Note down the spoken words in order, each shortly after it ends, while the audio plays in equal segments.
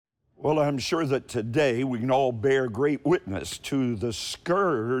Well, I'm sure that today we can all bear great witness to the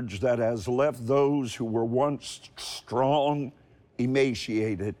scourge that has left those who were once strong,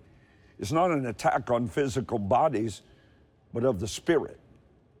 emaciated. It's not an attack on physical bodies, but of the spirit.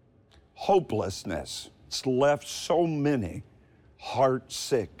 Hopelessness. It's left so many heart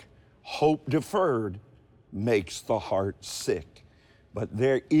sick. Hope deferred makes the heart sick. But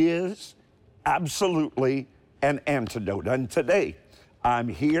there is absolutely an antidote. And today, I'm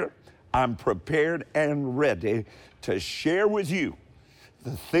here, I'm prepared and ready to share with you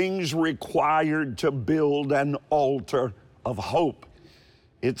the things required to build an altar of hope.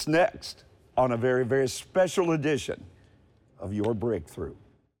 It's next on a very, very special edition of Your Breakthrough.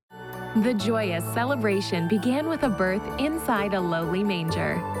 The joyous celebration began with a birth inside a lowly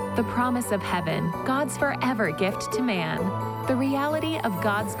manger. The promise of heaven, God's forever gift to man. The reality of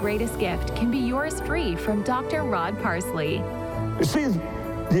God's greatest gift can be yours free from Dr. Rod Parsley. You see,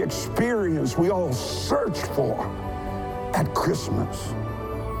 the experience we all search for at Christmas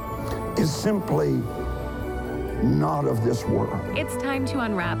is simply not of this world. It's time to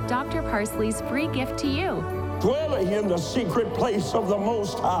unwrap Dr. Parsley's free gift to you. Dwelling in the secret place of the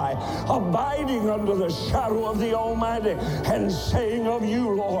Most High, abiding under the shadow of the Almighty, and saying of you,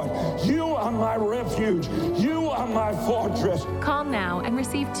 Lord, you are my refuge, you are my fortress. Call now and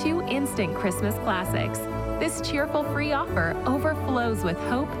receive 2 instant Christmas classics. This cheerful free offer overflows with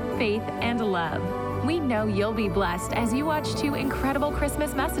hope, faith, and love. We know you'll be blessed as you watch 2 incredible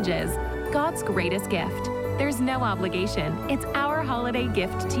Christmas messages, God's greatest gift. There's no obligation. It's our holiday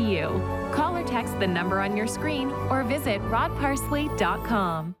gift to you. Call or text the number on your screen or visit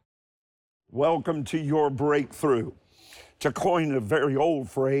rodparsley.com. Welcome to Your Breakthrough. To coin a very old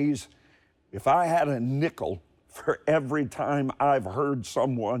phrase, if I had a nickel for every time I've heard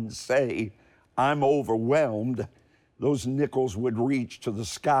someone say, I'm overwhelmed, those nickels would reach to the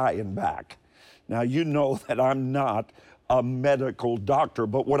sky and back. Now, you know that I'm not a medical doctor,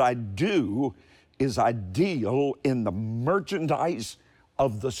 but what I do is I deal in the merchandise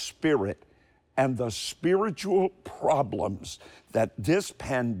of the Spirit and the spiritual problems that this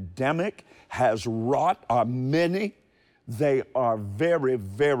pandemic has wrought are many. They are very,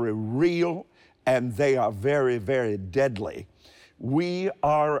 very real, and they are very, very deadly. We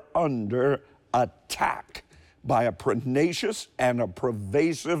are under attack by a pernicious and a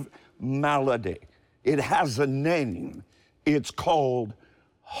pervasive malady. It has a name. It's called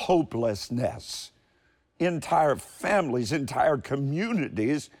hopelessness. Entire families, entire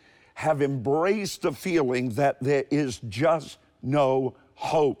communities have embraced the feeling that there is just no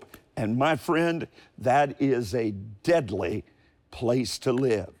hope. And my friend, that is a deadly place to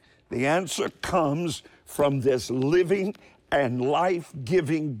live. The answer comes from this living and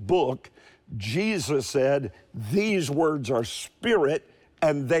life-giving book. Jesus said, these words are spirit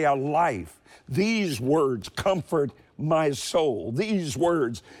and they are life. These words comfort my soul. These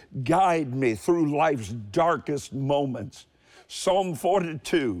words guide me through life's darkest moments. Psalm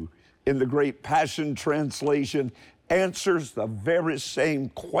 42 in the Great Passion Translation answers the very same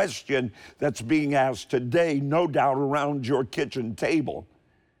question that's being asked today, no doubt around your kitchen table.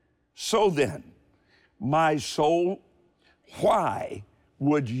 So then, my soul, why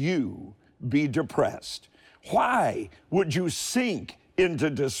would you be depressed? Why would you sink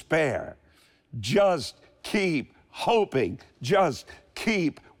into despair? Just keep hoping. Just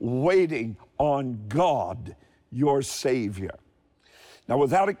keep waiting on God, your Savior. Now,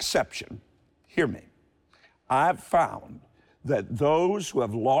 without exception, hear me, I've found that those who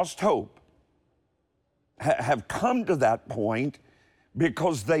have lost hope have come to that point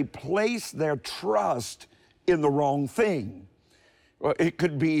because they place their trust in the wrong thing. It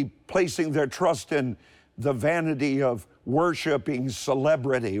could be placing their trust in the vanity of worshiping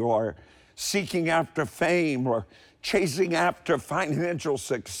celebrity, or seeking after fame, or chasing after financial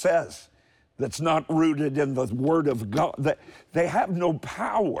success that's not rooted in the Word of God. They have no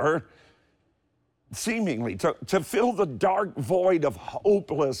power, seemingly, to fill the dark void of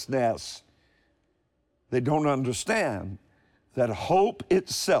hopelessness. They don't understand that hope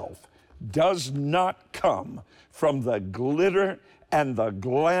itself does not come from the glitter and the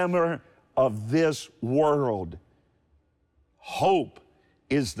glamour of this world. Hope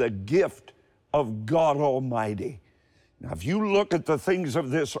is the gift of God Almighty. Now, if you look at the things of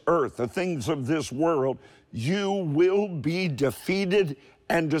this earth, the things of this world, you will be defeated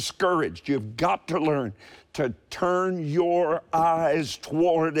and discouraged. You've got to learn to turn your eyes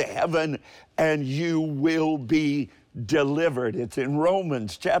toward heaven, and you will be delivered. It's in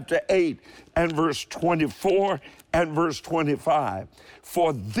Romans chapter 8 and verse 24 and verse 25.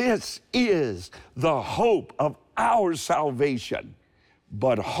 For this is the hope of our salvation.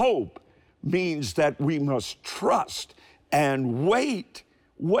 But hope means that we must trust and wait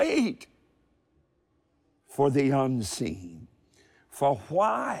for the unseen. For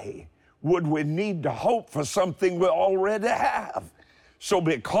why would we need to hope for something we already have? So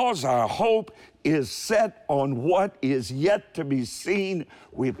because our hope is set on what is yet to be seen,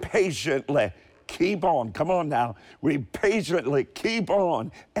 we patiently keep on. Come on now. We patiently keep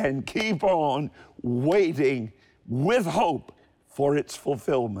on and keep on waiting with hope for its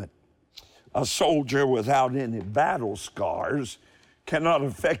fulfillment. A soldier without any battle scars cannot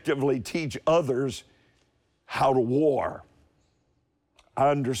effectively teach others how to war. I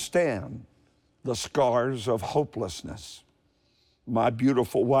understand the scars of hopelessness. My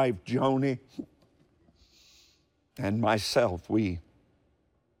beautiful wife, Joni, and myself, we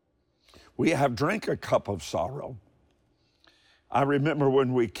have drank a cup of sorrow. I remember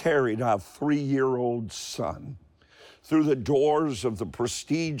when we carried our 3-year-old son through the doors of the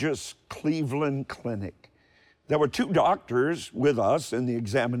prestigious Cleveland Clinic. There were 2 doctors with us in the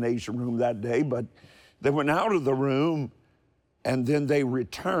examination room that day, but they went out of the room and then they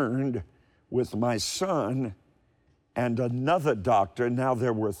returned with my son and another doctor. Now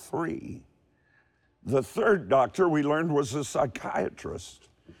there were 3. The 3rd doctor we learned was a psychiatrist,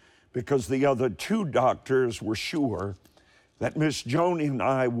 because the other 2 doctors were sure that Miss Joni and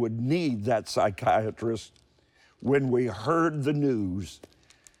I would need that psychiatrist when we heard the news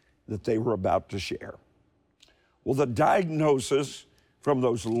that they were about to share. Well, the diagnosis from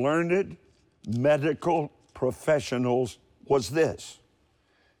those learned medical professionals was this: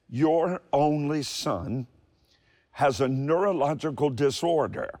 your only son has a neurological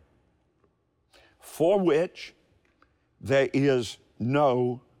disorder for which there is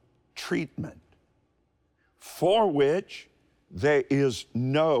no treatment, for which there is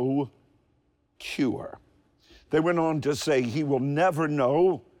no cure. They went on to say, he will never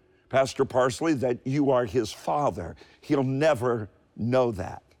know, Pastor Parsley, that you are his father. He'll never know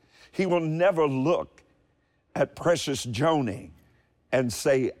that. He will never look at precious Joni and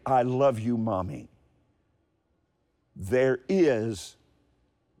say, I love you, Mommy. There is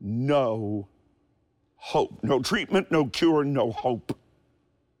no hope. No treatment, no cure, no hope.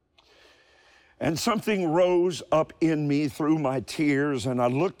 And something rose up in me through my tears, and I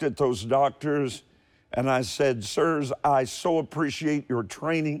looked at those doctors and I said, sirs, I so appreciate your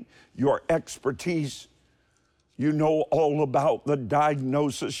training, your expertise. You know all about the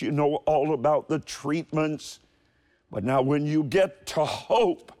diagnosis. You know all about the treatments. But now when you get to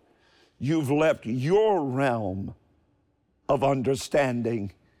hope, you've left your realm of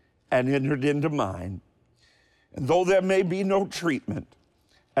understanding and entered into mine. And though there may be no treatment,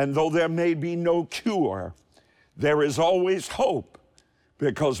 and though there may be no cure, there is always hope,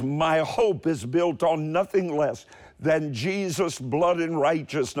 because my hope is built on nothing less than Jesus' blood and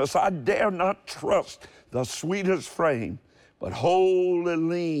righteousness. I dare not trust the sweetest frame, but wholly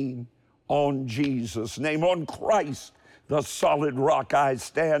lean on Jesus' name, on Christ, the solid rock I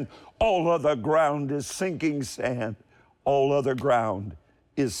stand. All other ground is sinking sand. All other ground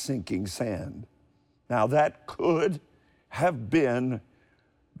is sinking sand. Now that could have been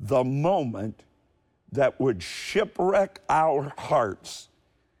the moment that would shipwreck our hearts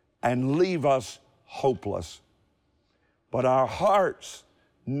and leave us hopeless. But our hearts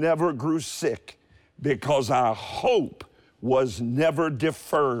never grew sick, because our hope was never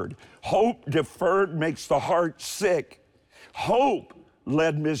deferred. Hope deferred makes the heart sick. Hope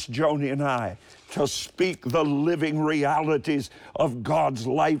led Miss Joni and I to speak the living realities of God's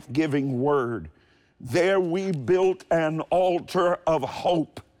life-giving word. There we built an altar of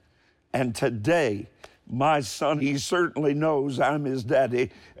hope. And today, my son, he certainly knows I'm his daddy,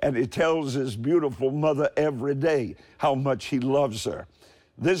 and he tells his beautiful mother every day how much he loves her.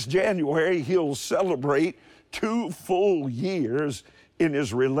 This January, he'll celebrate 2 full years in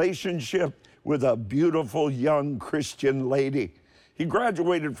his relationship with a beautiful young Christian lady. He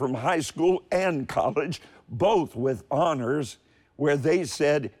graduated from high school and college, both with honors, where they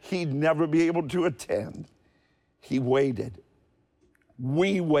said he'd never be able to attend. He waited.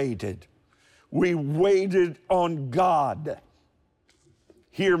 We waited. We waited on God.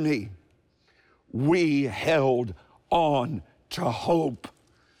 Hear me. We held on to hope.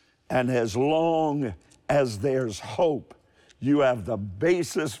 And as long as there's hope, you have the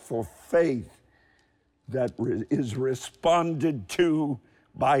basis for faith that is responded to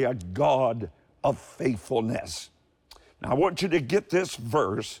by a God of faithfulness. Now, I want you to get this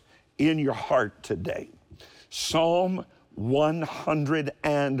verse in your heart today. Psalm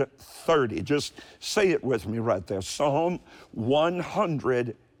 130. Just say it with me right there. Psalm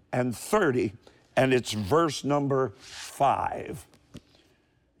 130, and it's verse number 5.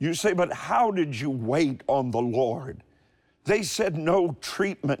 You say, but how did you wait on the Lord? They said no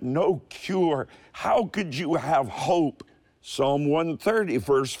treatment, no cure. How could you have hope? Psalm 130,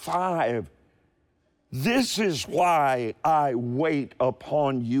 verse 5. This is why I wait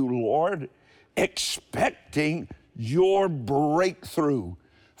upon you, Lord, expecting your breakthrough.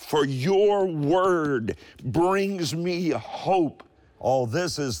 For your word brings me hope. Oh,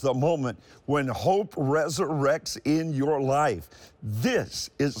 this is the moment when hope resurrects in your life.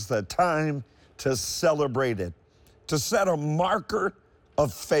 This is the time to celebrate it, to set a marker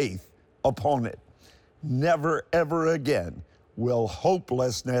of faith upon it. Never, ever again will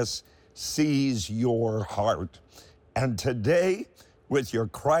hopelessness seize your heart. And today, with your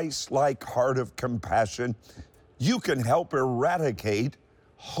Christ-like heart of compassion, you can help eradicate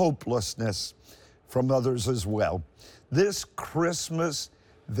hopelessness from others as well. This Christmas,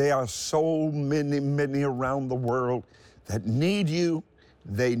 there are so many around the world that need you,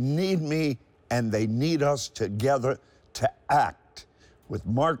 they need me, and they need us together to act with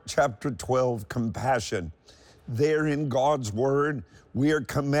Mark chapter 12, compassion. There in God's word, we are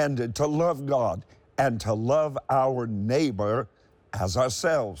commanded to love God and to love our neighbor as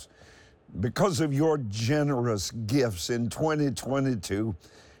ourselves. Because of your generous gifts in 2022,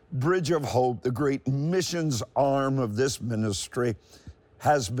 Bridge of Hope, the great missions arm of this ministry,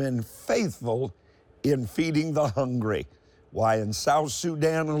 has been faithful in feeding the hungry. Why, in South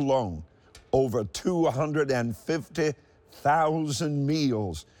Sudan alone, over 250,000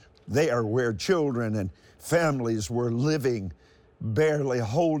 meals there where children and families were living, barely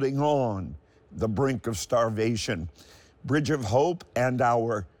holding on the brink of starvation. Bridge of Hope and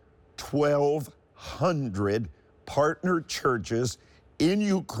our 1,200 partner churches in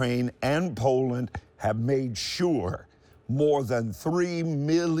Ukraine and Poland have made sure more than 3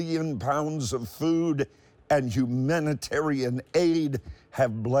 million pounds of food and humanitarian aid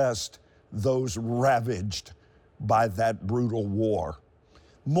have blessed those ravaged by that brutal war.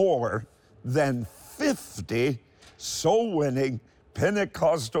 More than 50 soul-winning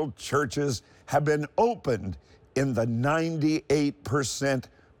Pentecostal churches have been opened in the 98%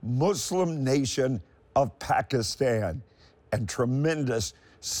 Muslim nation of Pakistan, and tremendous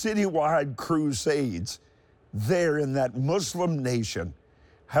citywide crusades there in that Muslim nation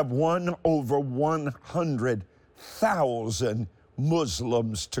have won over 100,000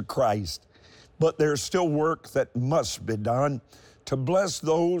 Muslims to Christ. But there's still work that must be done to bless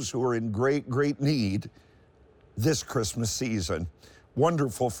those who are in great need this Christmas season.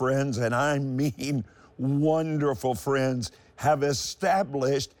 Wonderful friends, and I mean wonderful friends, have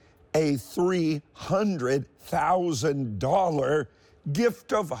established a $300,000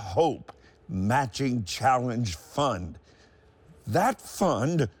 Gift of Hope matching challenge fund. That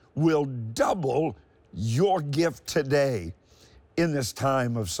fund will double your gift today in this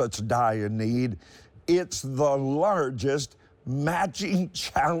time of such dire need. It's the largest matching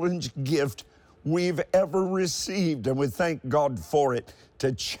challenge gift we've ever received, and we thank God for it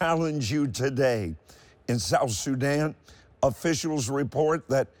to challenge you today. In South Sudan, officials report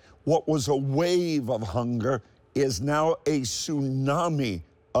that what was a wave of hunger is now a tsunami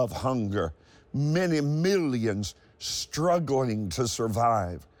of hunger. Many millions struggling to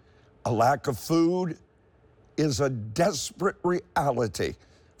survive. A lack of food is a desperate reality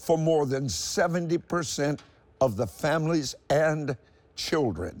for more than 70% of the families and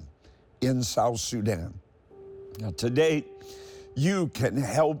children in South Sudan. Now, today, you can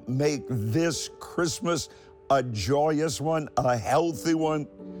help make this Christmas a joyous one, a healthy one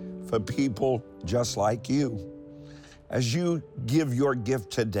for people just like you. As you give your gift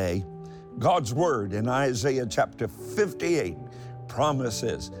today, God's word in Isaiah chapter 58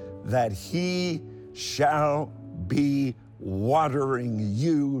 promises that He shall be watering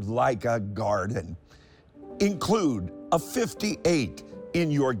you like a garden. Include a 58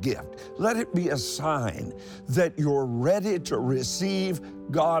 in your gift. Let it be a sign that you're ready to receive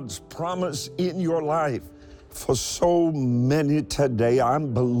God's promise in your life. For so many today,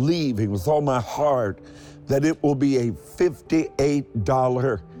 I'm believing with all my heart that it will be a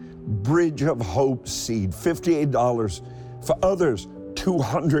 $58 Bridge of Hope seed, $58. For others,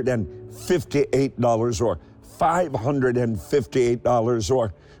 $258 or $558,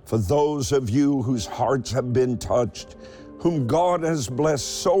 or for those of you whose hearts have been touched, whom God has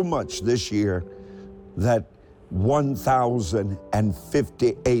blessed so much this year, that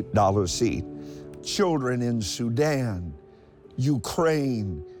 $1,058 seed. Children in Sudan,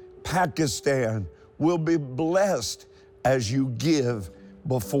 Ukraine, Pakistan will be blessed as you give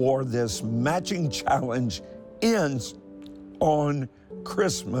before this matching challenge ends on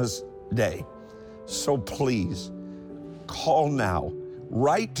Christmas Day. So please, call now,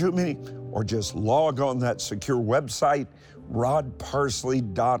 write to me, or just log on that secure website,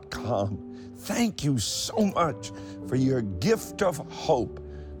 rodparsley.com. Thank you so much for your gift of hope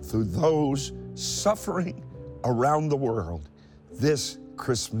through those suffering around the world this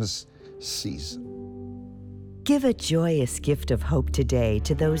Christmas season. Give a joyous gift of hope today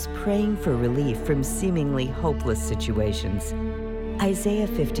to those praying for relief from seemingly hopeless situations. Isaiah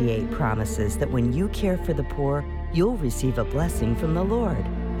 58 promises that when you care for the poor, you'll receive a blessing from the Lord.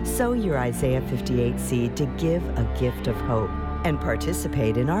 Sow your Isaiah 58 seed to give a gift of hope and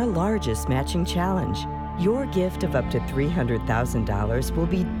participate in our largest matching challenge. Your gift of up to $300,000 will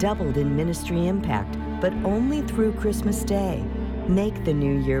be doubled in ministry impact, but only through Christmas Day. Make the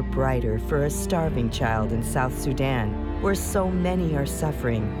new year brighter for a starving child in South Sudan, where so many are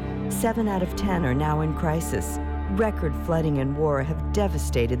suffering. 7 out of 10 are now in crisis. Record flooding and war have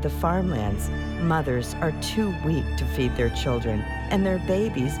devastated the farmlands. Mothers are too weak to feed their children, and their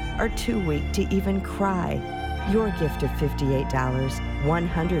babies are too weak to even cry. Your gift of $58,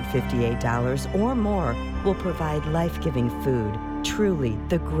 $158, or more will provide life-giving food, truly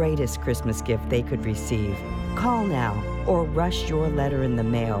the greatest Christmas gift they could receive. Call now or rush your letter in the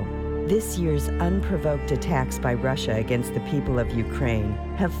mail. This year's unprovoked attacks by Russia against the people of Ukraine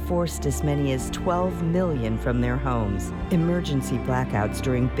have forced as many as 12 million from their homes. Emergency blackouts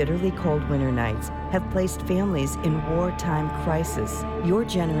during bitterly cold winter nights have placed families in wartime crisis. Your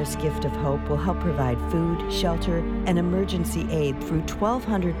generous gift of hope will help provide food, shelter, and emergency aid through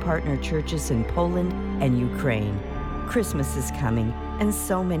 1,200 partner churches in Poland and Ukraine. Christmas is coming, and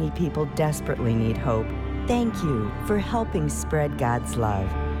so many people desperately need hope. Thank you for helping spread God's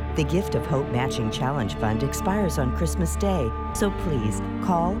love. The Gift of Hope Matching Challenge Fund expires on Christmas Day, so please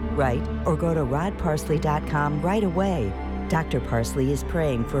call, write, or go to rodparsley.com right away. Dr. Parsley is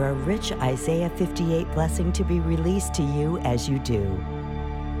praying for a rich Isaiah 58 blessing to be released to you as you do.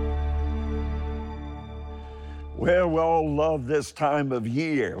 Well, we all love this time of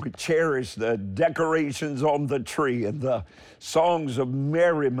year. We cherish the decorations on the tree and the songs of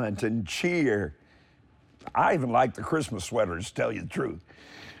merriment and cheer. I even like the Christmas sweaters, to tell you the truth.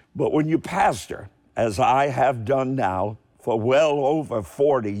 But when you pastor, as I have done now for well over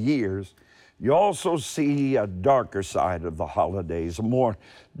 40 years, you also see a darker side of the holidays, a more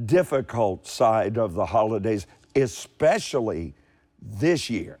difficult side of the holidays, especially this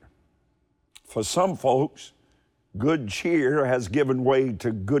year. For some folks, good cheer has given way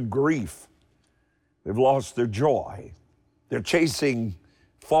to good grief. They've lost their joy. They're chasing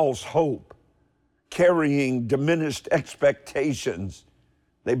false hope, carrying diminished expectations.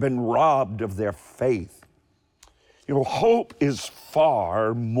 They've been robbed of their faith. You know, hope is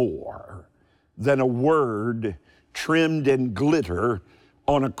far more than a word trimmed in glitter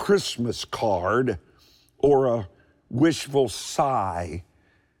on a Christmas card or a wishful sigh.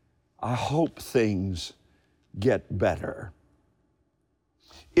 I hope things get better.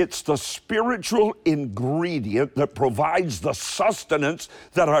 It's the spiritual ingredient that provides the sustenance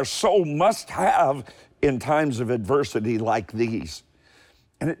that our soul must have in times of adversity like these.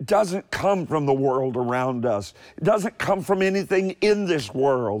 And it doesn't come from the world around us. It doesn't come from anything in this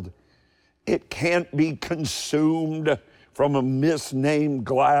world. It can't be consumed from a misnamed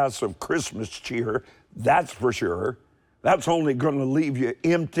glass of Christmas cheer, that's for sure. That's only going to leave you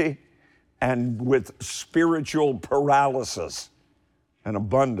empty and with spiritual paralysis and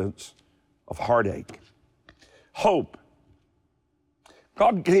abundance of heartache. Hope.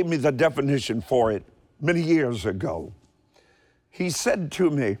 God gave me the definition for it many years ago. He said to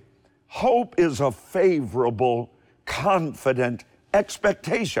me, hope is a favorable, confident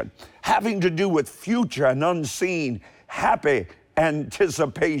expectation having to do with future and unseen, happy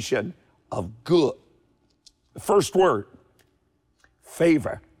anticipation of good. The first word,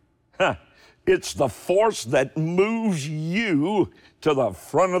 favor. It's the force that moves you to the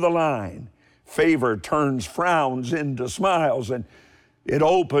front of the line. Favor turns frowns into smiles, and it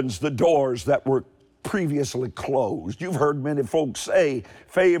opens the doors that were previously closed. You've heard many folks say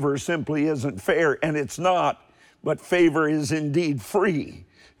favor simply isn't fair, and it's not, but favor is indeed free.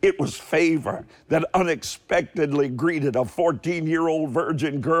 It was favor that unexpectedly greeted a 14-year-old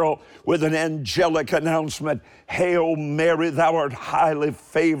virgin girl with an angelic announcement, "Hail Mary, thou art highly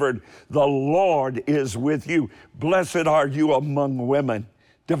favored. The Lord is with you. Blessed are you among women."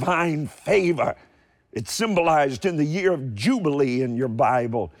 Divine favor. It's symbolized in the year of Jubilee in your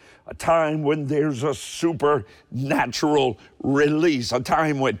Bible, a time when there's a supernatural release, a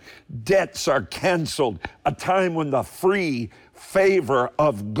time when debts are canceled, a time when the free favor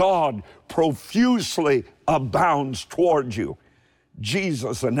of God profusely abounds toward you.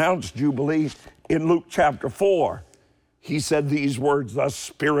 Jesus announced Jubilee in Luke chapter 4. He said these words, "The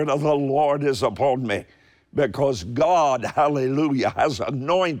Spirit of the Lord is upon me, because God, hallelujah, has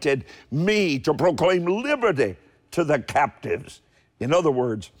anointed me to proclaim liberty to the captives." In other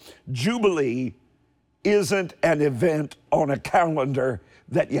words, Jubilee isn't an event on a calendar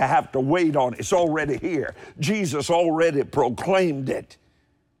that you have to wait on. It's already here. Jesus already proclaimed it.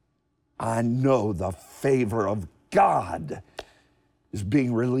 I know the favor of God is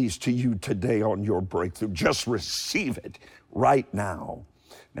being released to you today on your breakthrough. Just receive it right now.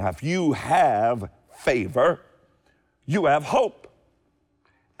 Now, if you have favor, you have hope.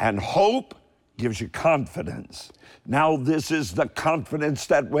 And hope gives you confidence. Now, this is the confidence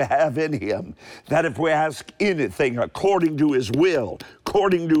that we have in Him, that if we ask anything according to His will,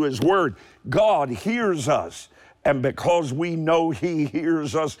 according to His word, God hears us. And because we know He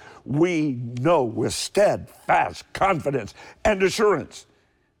hears us, we know with steadfast confidence and assurance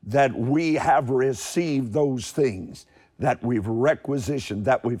that we have received those things that we've requisitioned,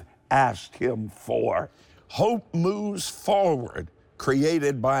 that we've asked Him for. Hope moves forward,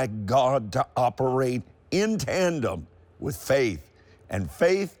 created by God to operate in tandem with faith. And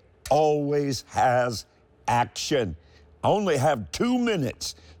faith always has action. I only have 2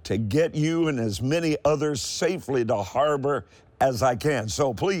 minutes to get you and as many others safely to harbor as I can.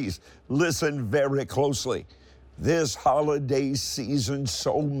 So please listen very closely. This holiday season,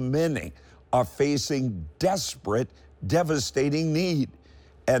 so many are facing desperate, devastating need.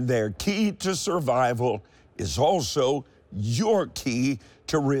 And their key to survival is also your key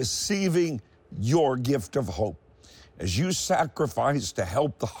to receiving your gift of hope. As you sacrifice to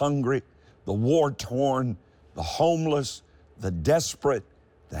help the hungry, the war-torn, the homeless, the desperate,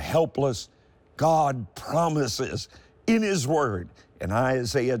 the helpless, God promises in His word in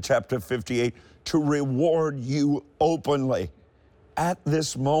Isaiah chapter 58 to reward you openly. At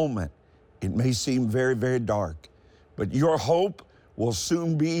this moment, it may seem very, very dark, but your hope will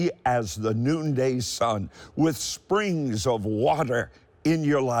soon be as the noonday sun, with springs of water in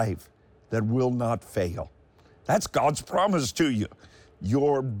your life that will not fail. That's God's promise to you.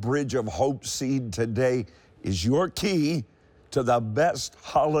 Your Bridge of Hope seed today is your key to the best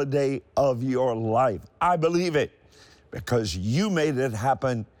holiday of your life. I believe it because you made it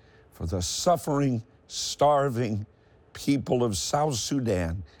happen for the suffering, starving people of South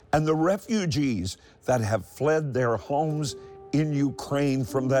Sudan and the refugees that have fled their homes in Ukraine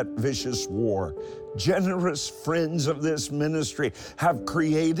from that vicious war. Generous friends of this ministry have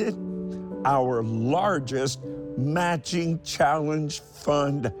created our largest matching challenge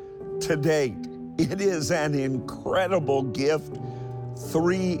fund to date. It is an incredible gift,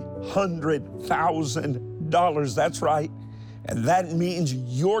 $300,000. That's right. And that means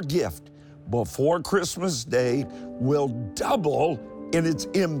your gift before Christmas Day will double in its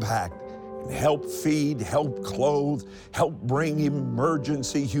impact and help feed, help clothe, help bring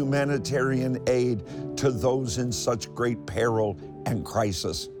emergency humanitarian aid to those in such great peril and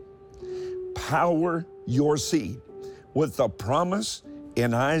crisis. Power your seed with the promise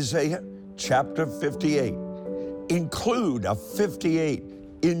in Isaiah chapter 58. Include a 58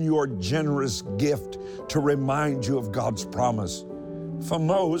 in your generous gift to remind you of God's promise. For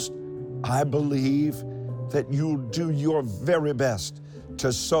most, I believe that you'll do your very best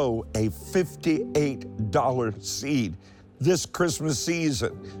to sow a $58 seed this Christmas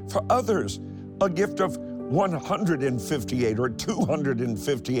season. For others, a gift of $158 or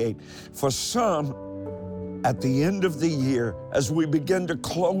 $258. For some, at the end of the year, as we begin to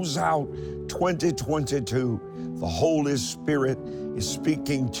close out 2022, the Holy Spirit is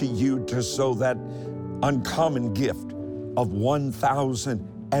speaking to you to sow that uncommon gift of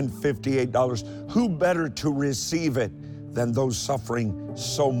 $1,058. Who better to receive it than those suffering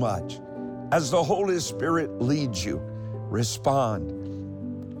so much? As the Holy Spirit leads you, respond.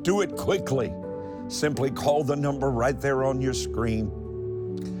 Do it quickly. Simply call the number right there on your screen.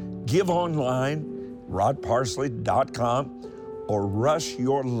 Give online, rodparsley.com, or rush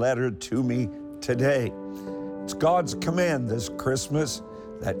your letter to me today. It's God's command this Christmas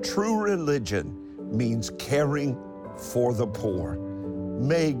that true religion means caring for the poor.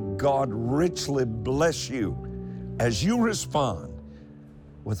 May God richly bless you as you respond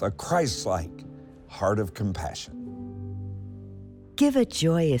with a Christ-like heart of compassion. Give a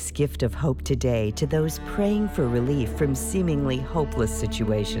joyous gift of hope today to those praying for relief from seemingly hopeless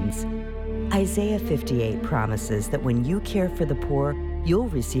situations. Isaiah 58 promises that when you care for the poor, you'll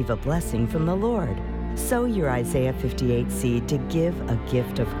receive a blessing from the Lord. Sow your Isaiah 58 seed to give a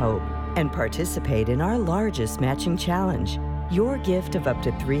gift of hope and participate in our largest matching challenge. Your gift of up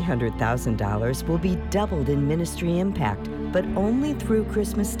to $300,000 will be doubled in ministry impact, but only through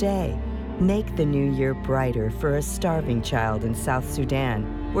Christmas Day. Make the new year brighter for a starving child in South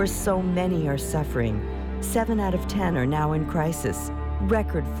Sudan, where so many are suffering. 7 out of 10 are now in crisis.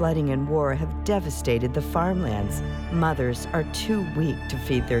 Record flooding and war have devastated the farmlands. Mothers are too weak to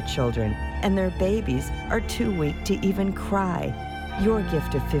feed their children, and their babies are too weak to even cry. Your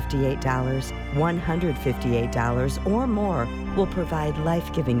gift of $58, $158, or more will provide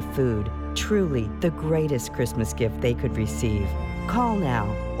life-giving food, truly the greatest Christmas gift they could receive. Call now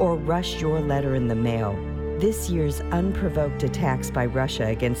or rush your letter in the mail. This year's unprovoked attacks by Russia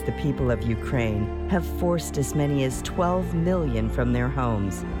against the people of Ukraine have forced as many as 12 million from their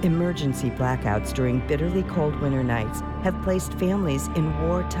homes. Emergency blackouts during bitterly cold winter nights have placed families in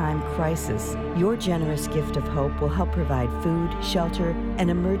wartime crisis. Your generous gift of hope will help provide food, shelter, and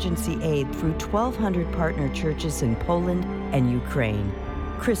emergency aid through 1,200 partner churches in Poland and Ukraine.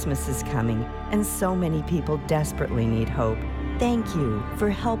 Christmas is coming, and so many people desperately need hope. Thank you for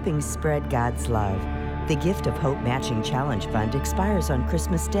helping spread God's love. The Gift of Hope Matching Challenge Fund expires on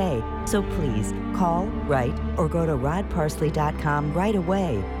Christmas Day, so please call, write, or go to rodparsley.com right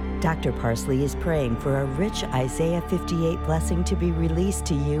away. Dr. Parsley is praying for a rich Isaiah 58 blessing to be released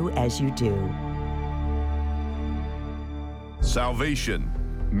to you as you do. Salvation,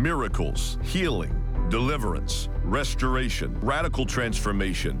 miracles, healing, deliverance, restoration, radical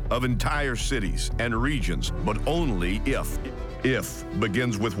transformation of entire cities and regions, but only if. If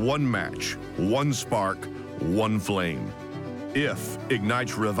begins with one match, one spark, one flame. If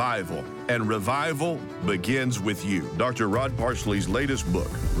ignites revival, and revival begins with you. Dr. Rod Parsley's latest book,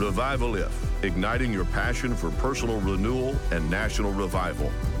 Revival If, Igniting Your Passion for Personal Renewal and National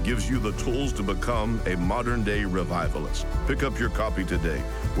Revival, gives you the tools to become a modern-day revivalist. Pick up your copy today,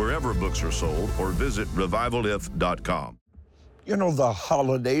 wherever books are sold, or visit revivalif.com. You know, the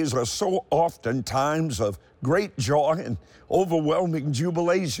holidays are so often times of great joy and overwhelming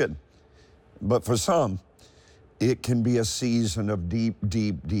jubilation. But for some, it can be a season of deep,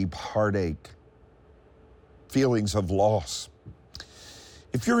 deep, deep heartache, feelings of loss.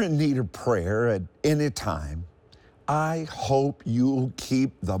 If you're in need of prayer at any time, I hope you'll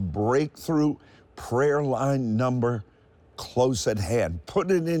keep the Breakthrough prayer line number close at hand.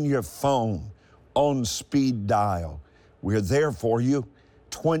 Put it in your phone on speed dial. We're there for you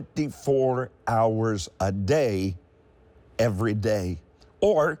 24 hours a day, every day.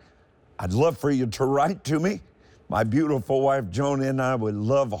 Or I'd love for you to write to me. My beautiful wife, Joni, and I would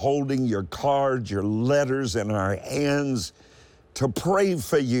love holding your cards, your letters in our hands to pray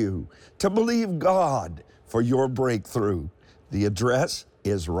for you, to believe God for your breakthrough. The address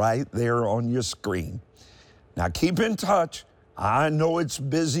is right there on your screen. Now keep in touch. I know it's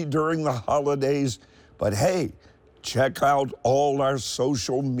busy during the holidays, but hey, check out all our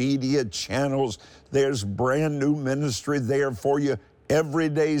social media channels. There's brand new ministry there for you every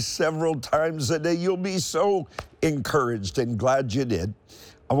day, several times a day. You'll be so encouraged and glad you did.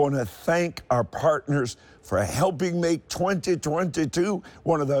 I want to thank our partners for helping make 2022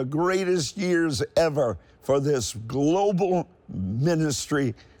 one of the greatest years ever for this global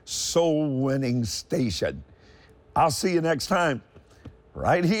ministry, soul-winning station. I'll see you next time,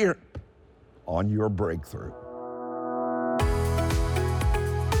 right here on Your Breakthrough.